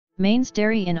Maine's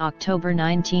Derry in October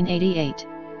 1988.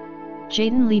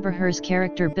 Jaden Lieberher's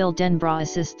character Bill Denbrough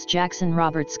assists Jackson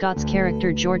Robert Scott's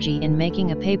character Georgie in making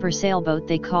a paper sailboat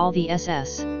they call the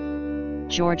SS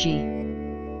Georgie.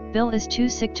 Bill is too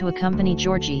sick to accompany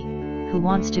Georgie, who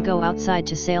wants to go outside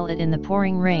to sail it in the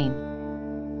pouring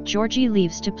rain. Georgie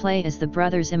leaves to play as the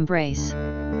brothers embrace.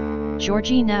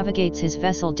 Georgie navigates his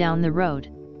vessel down the road.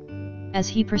 As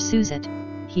he pursues it,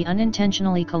 he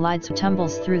unintentionally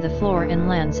tumbles through the floor and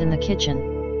lands in the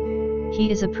kitchen.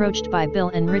 He is approached by Bill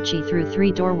and Richie through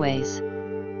 3 doorways.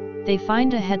 They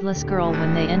find a headless girl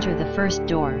when they enter the first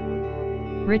door.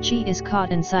 Richie is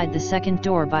caught inside the second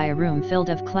door by a room filled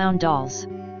of clown dolls.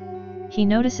 He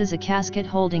notices a casket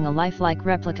holding a lifelike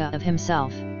replica of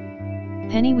himself.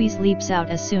 Pennywise leaps out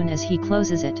as soon as he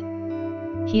closes it.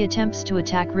 He attempts to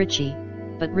attack Richie,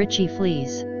 but Richie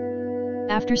flees.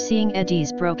 After seeing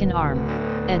Eddie's broken arm,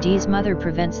 Eddie's mother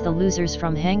prevents the losers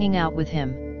from hanging out with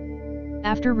him.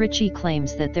 After Richie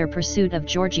claims that their pursuit of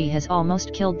Georgie has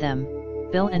almost killed them,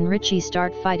 Bill and Richie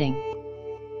start fighting.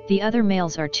 The other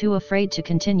males are too afraid to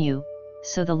continue,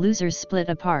 so the losers split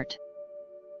apart.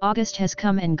 August has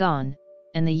come and gone,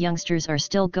 and the youngsters are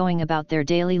still going about their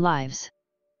daily lives.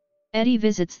 Eddie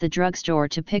visits the drugstore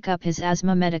to pick up his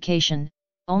asthma medication,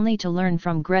 only to learn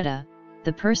from Greta,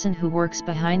 the person who works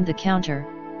behind the counter,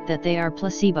 that they are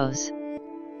placebos.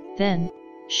 Then,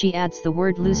 she adds the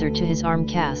word loser to his arm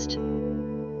cast.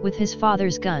 With his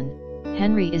father's gun,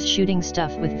 Henry is shooting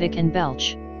stuff with Vic and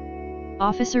Belch.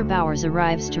 Officer Bowers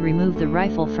arrives to remove the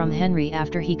rifle from Henry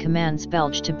after he commands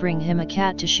Belch to bring him a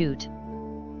cat to shoot.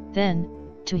 Then,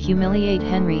 to humiliate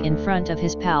Henry in front of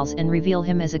his pals and reveal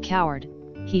him as a coward,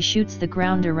 he shoots the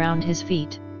ground around his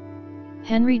feet.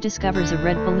 Henry discovers a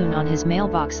red balloon on his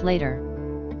mailbox later.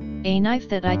 A knife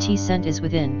that IT sent is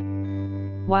within.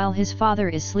 While his father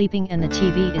is sleeping and the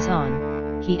TV is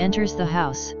on, he enters the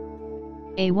house.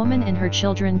 A woman and her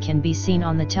children can be seen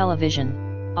on the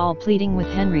television, all pleading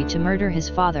with Henry to murder his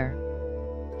father.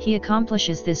 He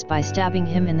accomplishes this by stabbing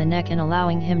him in the neck and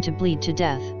allowing him to bleed to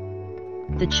death.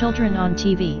 The children on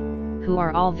TV, who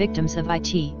are all victims of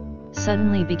IT,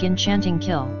 suddenly begin chanting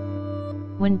kill.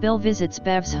 When Bill visits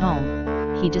Bev's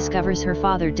home, he discovers her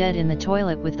father dead in the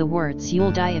toilet with the words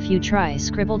 "You'll die if you try"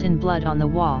 scribbled in blood on the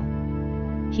wall.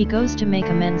 He goes to make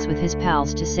amends with his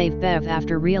pals to save Bev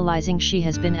after realizing she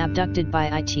has been abducted by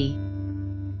IT.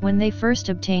 When they first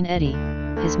obtain Eddie,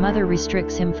 his mother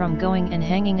restricts him from going and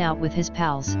hanging out with his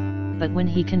pals, but when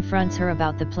he confronts her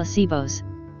about the placebos,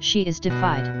 she is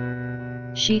defied.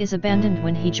 She is abandoned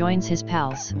when he joins his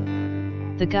pals.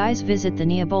 The guys visit the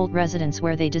Neibolt residence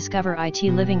where they discover IT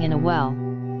living in a well.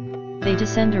 They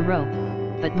descend a rope,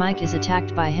 but Mike is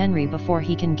attacked by Henry before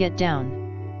he can get down.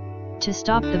 To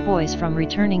stop the boys from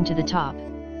returning to the top,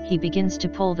 he begins to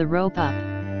pull the rope up.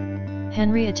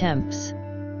 Henry attempts.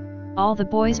 All the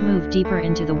boys move deeper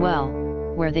into the well,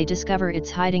 where they discover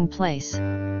its hiding place.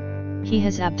 He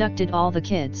has abducted all the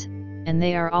kids, and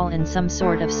they are all in some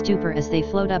sort of stupor as they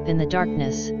float up in the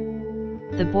darkness.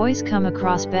 The boys come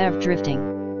across Bev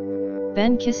drifting.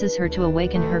 Ben kisses her to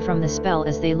awaken her from the spell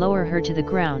as they lower her to the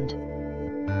ground.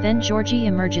 Then Georgie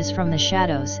emerges from the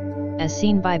shadows, as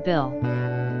seen by Bill.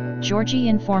 Georgie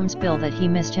informs Bill that he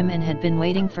missed him and had been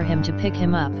waiting for him to pick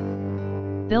him up.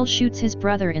 Bill shoots his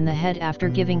brother in the head after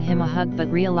giving him a hug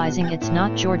but realizing it's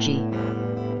not Georgie.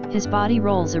 His body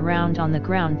rolls around on the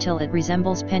ground till it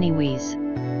resembles Pennywise.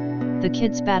 The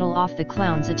kids battle off the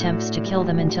clown's attempts to kill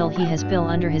them until he has Bill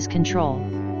under his control.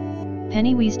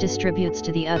 Pennywise distributes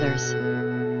to the others.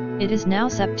 It is now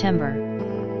September.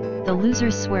 The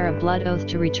losers swear a blood oath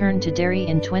to return to Derry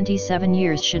in 27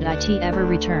 years should IT ever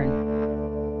return.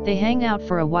 They hang out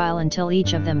for a while until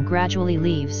each of them gradually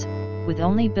leaves, with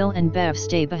only Bill and Bev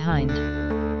stay behind.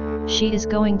 She is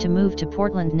going to move to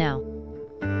Portland now.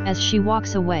 As she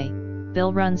walks away,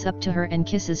 Bill runs up to her and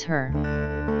kisses her.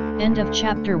 End of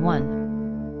Chapter 1.